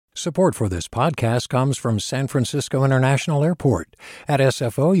Support for this podcast comes from San Francisco International Airport. At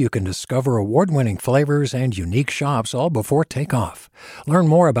SFO, you can discover award-winning flavors and unique shops all before takeoff. Learn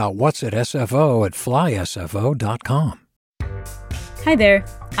more about what's at SFO at flysfo.com. Hi there,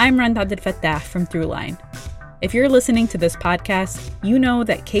 I'm Randa Abdel Fattah from Throughline. If you're listening to this podcast, you know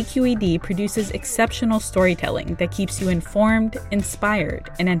that KQED produces exceptional storytelling that keeps you informed, inspired,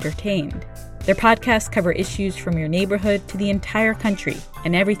 and entertained. Their podcasts cover issues from your neighborhood to the entire country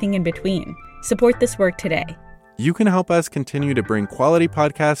and everything in between. Support this work today. You can help us continue to bring quality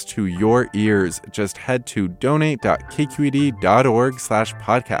podcasts to your ears. Just head to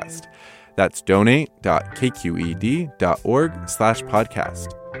donate.kqed.org/podcast. That's donate.kqed.org/podcast.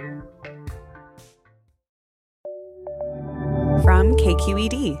 From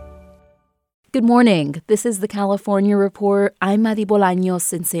KQED. Good morning. This is the California Report. I'm Madi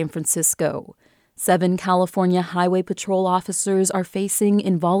Bolaños in San Francisco. 7 California Highway Patrol officers are facing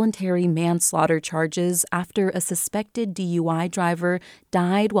involuntary manslaughter charges after a suspected DUI driver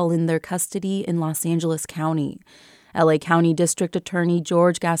died while in their custody in Los Angeles County. LA County District Attorney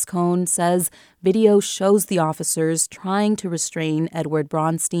George Gascon says video shows the officers trying to restrain Edward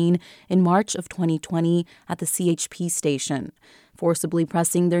Bronstein in March of 2020 at the CHP station, forcibly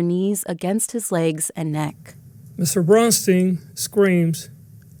pressing their knees against his legs and neck. Mr. Bronstein screams,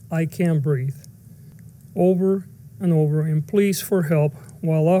 "I can't breathe," over and over and pleads for help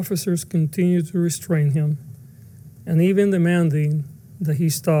while officers continue to restrain him and even demanding that he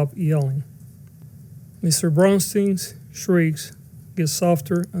stop yelling. Mr. Bronstein's shrieks get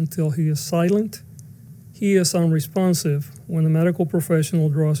softer until he is silent. He is unresponsive when a medical professional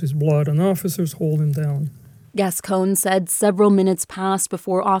draws his blood and officers hold him down. Gascon said several minutes passed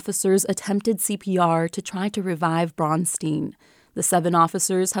before officers attempted CPR to try to revive Bronstein. The 7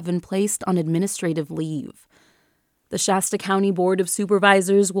 officers have been placed on administrative leave. The Shasta County Board of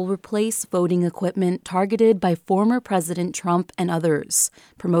Supervisors will replace voting equipment targeted by former President Trump and others,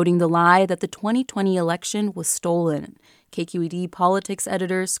 promoting the lie that the 2020 election was stolen. KQED politics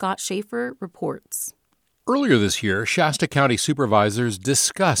editor Scott Schaefer reports. Earlier this year, Shasta County supervisors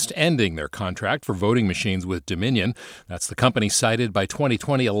discussed ending their contract for voting machines with Dominion. That's the company cited by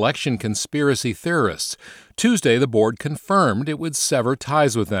 2020 election conspiracy theorists. Tuesday, the board confirmed it would sever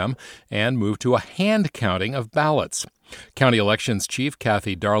ties with them and move to a hand counting of ballots. County Elections Chief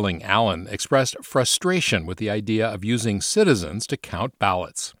Kathy Darling Allen expressed frustration with the idea of using citizens to count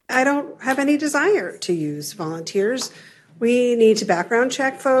ballots. I don't have any desire to use volunteers. We need to background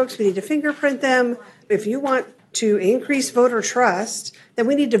check folks. We need to fingerprint them. If you want to increase voter trust, then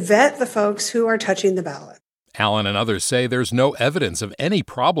we need to vet the folks who are touching the ballot. Allen and others say there's no evidence of any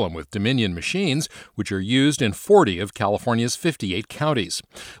problem with Dominion machines, which are used in 40 of California's 58 counties.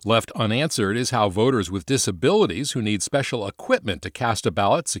 Left unanswered is how voters with disabilities who need special equipment to cast a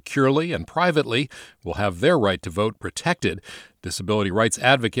ballot securely and privately will have their right to vote protected. Disability rights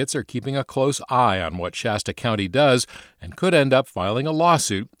advocates are keeping a close eye on what Shasta County does and could end up filing a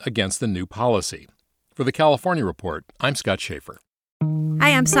lawsuit against the new policy. For the California Report, I'm Scott Schaefer.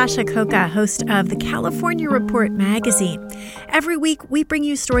 Hi, I'm Sasha Coca, host of the California Report magazine. Every week, we bring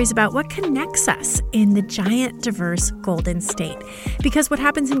you stories about what connects us in the giant, diverse Golden State. Because what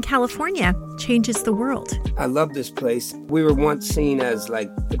happens in California changes the world. I love this place. We were once seen as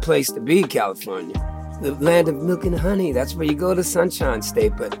like the place to be, California. The land of milk and honey. That's where you go to Sunshine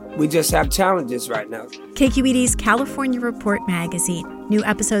State, but we just have challenges right now. KQED's California Report magazine. New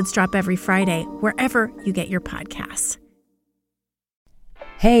episodes drop every Friday, wherever you get your podcasts.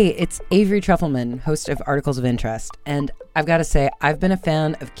 Hey, it's Avery Trufelman, host of Articles of Interest. And I've got to say, I've been a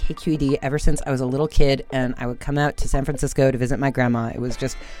fan of KQED ever since I was a little kid and I would come out to San Francisco to visit my grandma. It was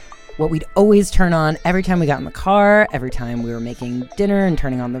just what we'd always turn on every time we got in the car, every time we were making dinner and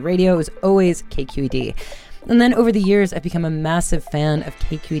turning on the radio. It was always KQED. And then over the years, I've become a massive fan of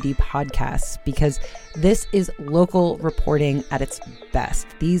KQED podcasts because this is local reporting at its best.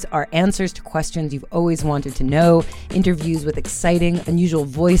 These are answers to questions you've always wanted to know, interviews with exciting, unusual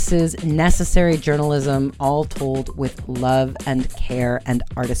voices, necessary journalism, all told with love and care and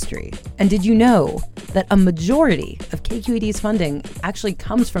artistry. And did you know that a majority of KQED's funding actually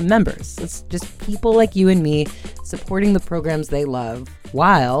comes from members? It's just people like you and me supporting the programs they love,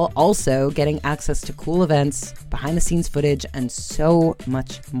 while also getting access to cool events, behind-the-scenes footage, and so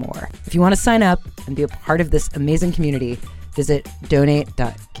much more. If you want to sign up and be a part of this amazing community, visit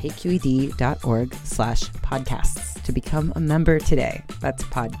donate.kqed.org/podcasts to become a member today. That's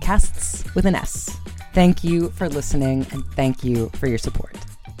podcasts with an S. Thank you for listening, and thank you for your support.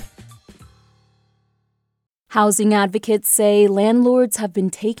 Housing advocates say landlords have been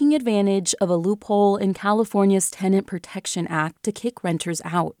taking advantage of a loophole in California's Tenant Protection Act to kick renters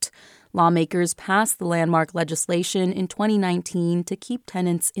out. Lawmakers passed the landmark legislation in 2019 to keep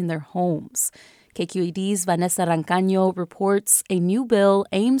tenants in their homes. KQED's Vanessa Rancaño reports a new bill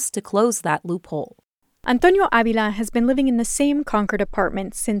aims to close that loophole. Antonio Avila has been living in the same Concord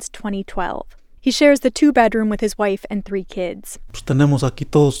apartment since 2012. He shares the 2-bedroom with his wife and 3 kids. Tenemos aquí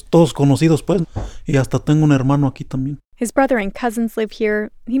todos conocidos, pues, y hasta tengo un hermano aquí también. His brother and cousins live here.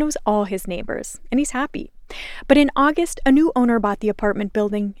 He knows all his neighbors, and he's happy. But in August, a new owner bought the apartment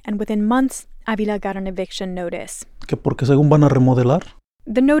building, and within months, Avila got an eviction notice. Que porque según van a remodelar.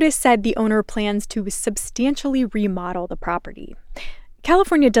 The notice said the owner plans to substantially remodel the property.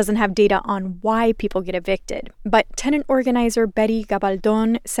 California doesn't have data on why people get evicted, but tenant organizer Betty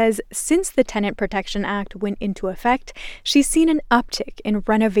Gabaldon says since the Tenant Protection Act went into effect, she's seen an uptick in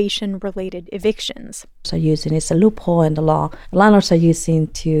renovation-related evictions. It's a loophole in the law. Landlords are using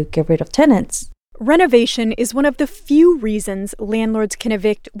to get rid of tenants. Renovation is one of the few reasons landlords can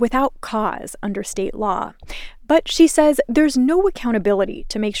evict without cause under state law. But she says there's no accountability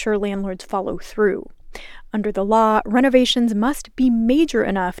to make sure landlords follow through. Under the law, renovations must be major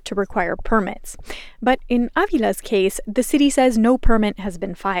enough to require permits. But in Avila's case, the city says no permit has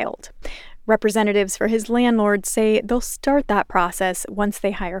been filed. Representatives for his landlord say they'll start that process once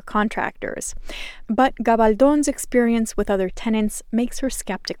they hire contractors. But Gabaldon's experience with other tenants makes her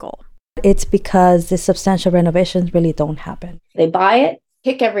skeptical. It's because the substantial renovations really don't happen. They buy it,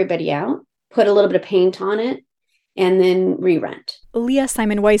 kick everybody out, put a little bit of paint on it, and then re-rent. Leah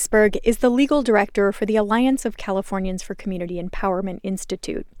Simon Weisberg is the legal director for the Alliance of Californians for Community Empowerment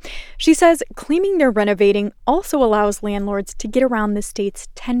Institute. She says claiming they're renovating also allows landlords to get around the state's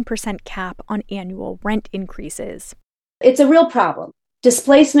 10% cap on annual rent increases. It's a real problem.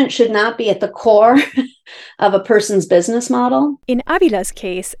 Displacement should not be at the core of a person's business model. In Avila's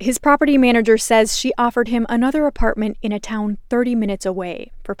case, his property manager says she offered him another apartment in a town 30 minutes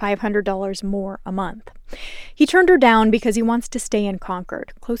away for $500 more a month. He turned her down because he wants to stay in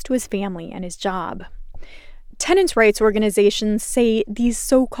Concord, close to his family and his job. Tenants' rights organizations say these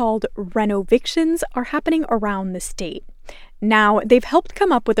so-called renovictions are happening around the state. Now, they've helped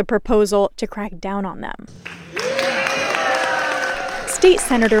come up with a proposal to crack down on them. State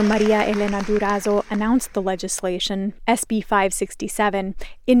Senator Maria Elena Durazo announced the legislation, SB 567,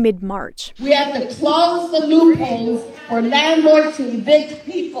 in mid-March. We have to close the loopholes for landlords to evict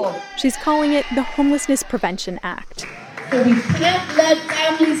people. She's calling it the Homelessness Prevention Act. So we can't let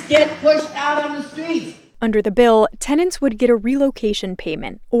families get pushed out on the streets. Under the bill, tenants would get a relocation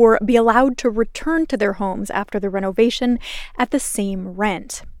payment or be allowed to return to their homes after the renovation at the same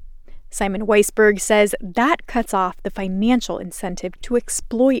rent. Simon Weisberg says that cuts off the financial incentive to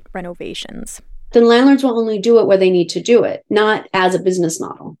exploit renovations. Then landlords will only do it where they need to do it, not as a business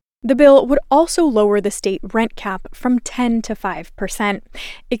model. The bill would also lower the state rent cap from 10 to 5%,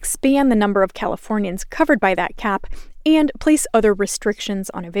 expand the number of Californians covered by that cap, and place other restrictions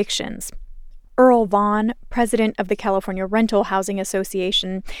on evictions. Earl Vaughn, president of the California Rental Housing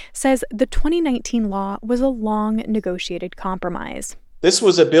Association, says the 2019 law was a long negotiated compromise. This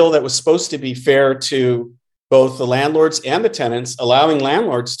was a bill that was supposed to be fair to both the landlords and the tenants, allowing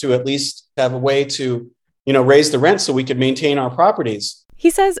landlords to at least have a way to, raise the rent so we could maintain our properties.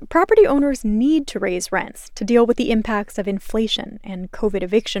 He says property owners need to raise rents to deal with the impacts of inflation and COVID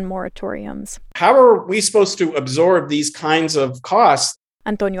eviction moratoriums. How are we supposed to absorb these kinds of costs?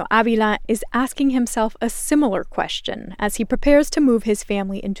 Antonio Avila is asking himself a similar question as he prepares to move his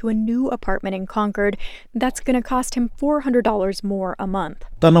family into a new apartment in Concord that's going to cost him $400 more a month.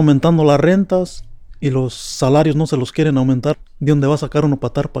 Están aumentando las rentas y los salarios no se los quieren aumentar. ¿De dónde va a sacar uno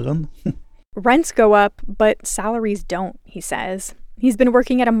para estar pagando? Rents go up, but salaries don't, he says. He's been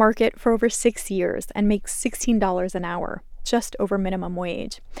working at a market for over 6 years and makes $16 an hour, just over minimum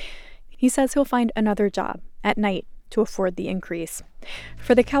wage. He says he'll find another job at night to afford the increase.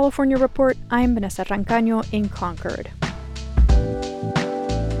 For the California Report, I'm Vanessa Rancaño in Concord.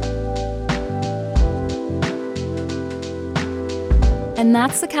 And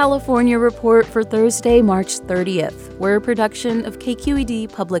that's the California Report for Thursday, March 30th. We're a production of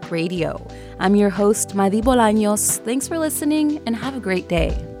KQED Public Radio. I'm your host, Madi Bolaños. Thanks for listening and have a great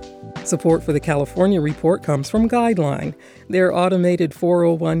day. Support for the California Report comes from Guideline. Their automated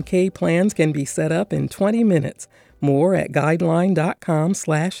 401k plans can be set up in 20 minutes. More at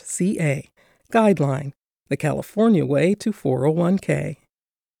guideline.com/CA. Guideline, the California way to 401k.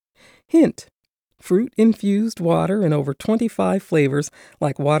 Hint: fruit-infused water in over 25 flavors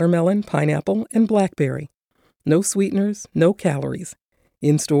like watermelon, pineapple, and blackberry. No sweeteners, no calories.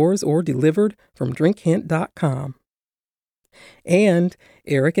 in stores or delivered from drinkhint.com. And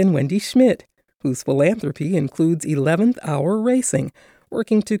Eric and Wendy Schmidt, whose philanthropy includes 11th Hour Racing,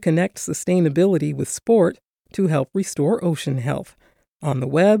 working to connect sustainability with sport to help restore ocean health. On the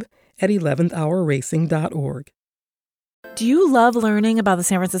web at 11thhourracing.org. Do you love learning about the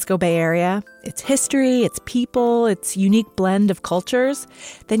San Francisco Bay Area, its history, its people, its unique blend of cultures?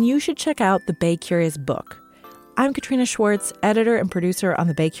 Then you should check out the Bay Curious book. I'm Katrina Schwartz, editor and producer on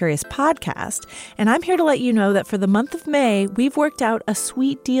the Bay Curious podcast, and I'm here to let you know that for the month of May, we've worked out a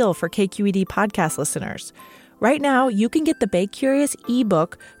sweet deal for KQED podcast listeners. Right now, you can get the Bay Curious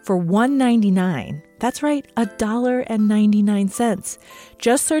ebook for $1.99. That's right, $1.99.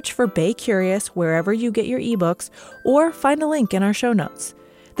 Just search for Bay Curious wherever you get your ebooks or find a link in our show notes.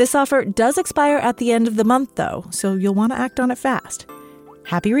 This offer does expire at the end of the month, though, so you'll want to act on it fast.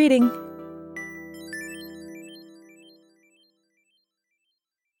 Happy reading!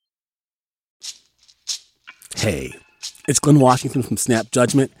 Hey, it's Glenn Washington from Snap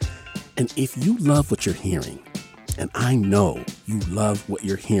Judgment, and if you love what you're hearing, and I know you love what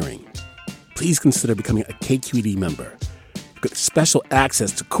you're hearing, please consider becoming a KQED member. You get special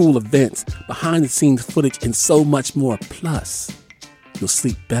access to cool events, behind-the-scenes footage, and so much more. Plus, you'll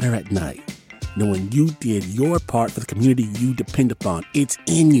sleep better at night knowing you did your part for the community you depend upon. It's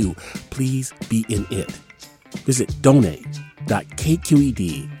in you. Please be in it. Visit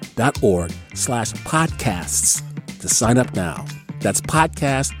donate.kqed.org/podcasts to sign up now. That's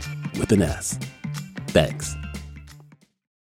podcast with an S. Thanks.